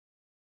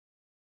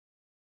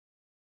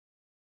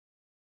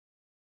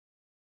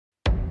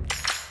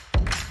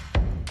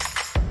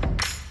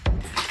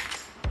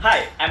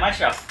Hi, I'm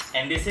Ashraf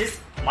and this is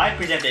my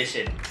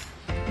presentation.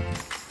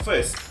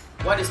 First,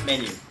 what is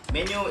menu?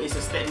 Menu is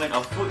a statement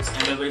of foods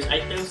and beverage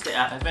items that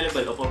are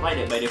available or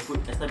provided by the food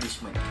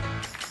establishment.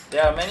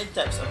 There are many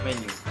types of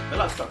menu, a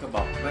lot to talk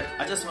about, but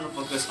I just want to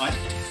focus on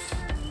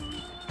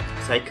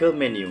cycle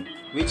menu,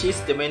 which is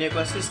the menu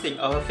consisting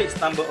of a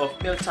fixed number of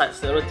meal types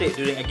that rotate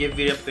during a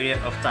given period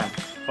of time.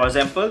 For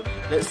example,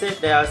 let's say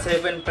there are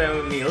 7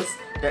 primary meals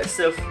that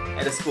serve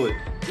at the school.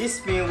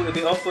 This meal will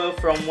be offered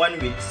from 1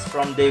 week,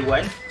 from day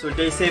 1 to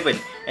day 7.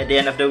 At the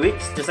end of the week,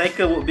 the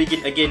cycle will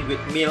begin again with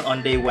meal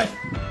on day 1.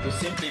 To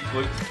simply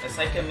put, a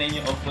cycle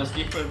menu offers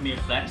different meal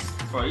plans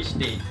for each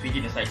day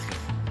within a cycle.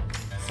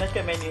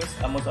 Cycle menus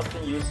are most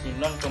often used in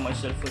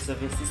non-commercial food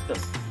service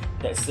systems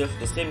that serve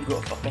the same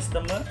group of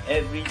customers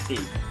every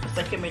day. The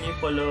cycle menu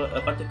follows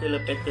a particular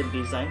pattern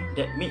design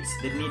that meets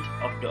the need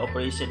of the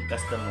operation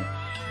customer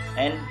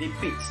and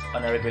repeats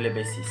on a regular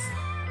basis.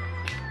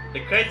 The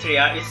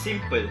criteria is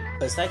simple.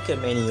 A cycle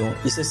menu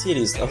is a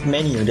series of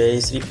menu that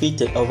is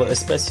repeated over a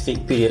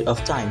specific period of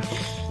time.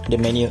 The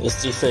menu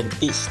is different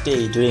each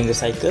day during the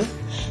cycle,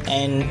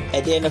 and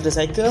at the end of the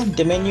cycle,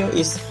 the menu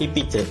is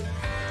repeated.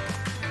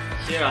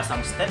 Here are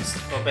some steps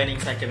for planning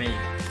cycle menu.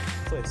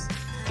 First,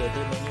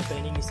 gather menu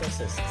planning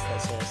resources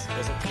such as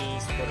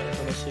recipes, product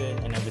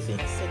information and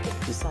everything. Second,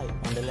 decide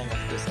on the length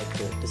of the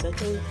cycle. The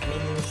cycle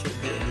menu should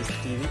be at least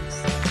 3 weeks.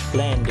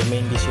 Plan the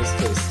main dishes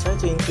first. Try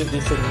to include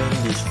different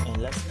main dishes. And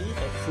lastly,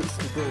 add foods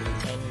to go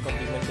with and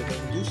complement the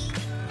main dish.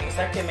 The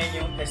cycle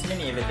menu has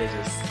many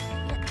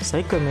advantages.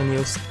 Cycle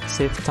menus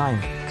save time,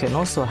 can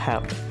also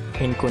help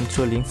in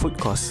controlling food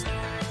costs.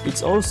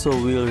 It also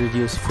will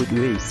reduce food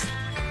waste.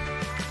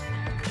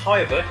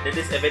 However, the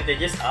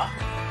disadvantages are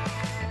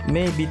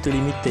may be too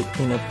limited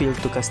in appeal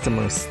to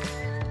customers.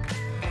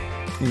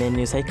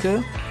 Menu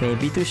cycle may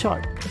be too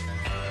short.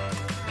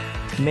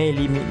 May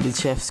limit the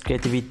chef's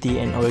creativity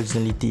and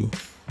originality.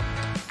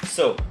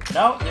 So,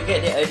 now you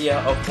get the idea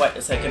of what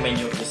a cycle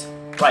menu is,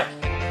 right?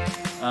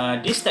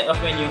 This type of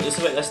menu is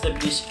well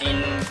established in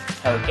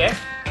healthcare,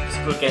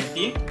 school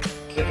canteen,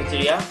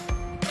 cafeteria,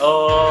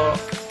 or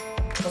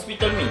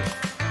hospital meal.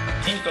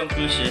 In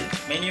conclusion,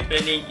 menu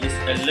planning is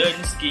a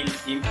learned skill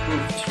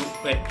improved through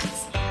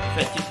practice.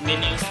 Effective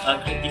menus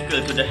are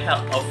critical to the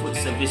health of food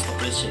service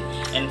operation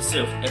and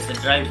serve as a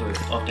driver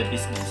of the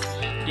business.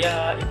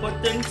 Their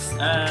importance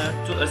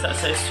to a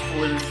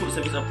successful food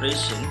service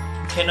operation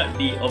cannot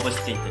be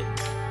overstated.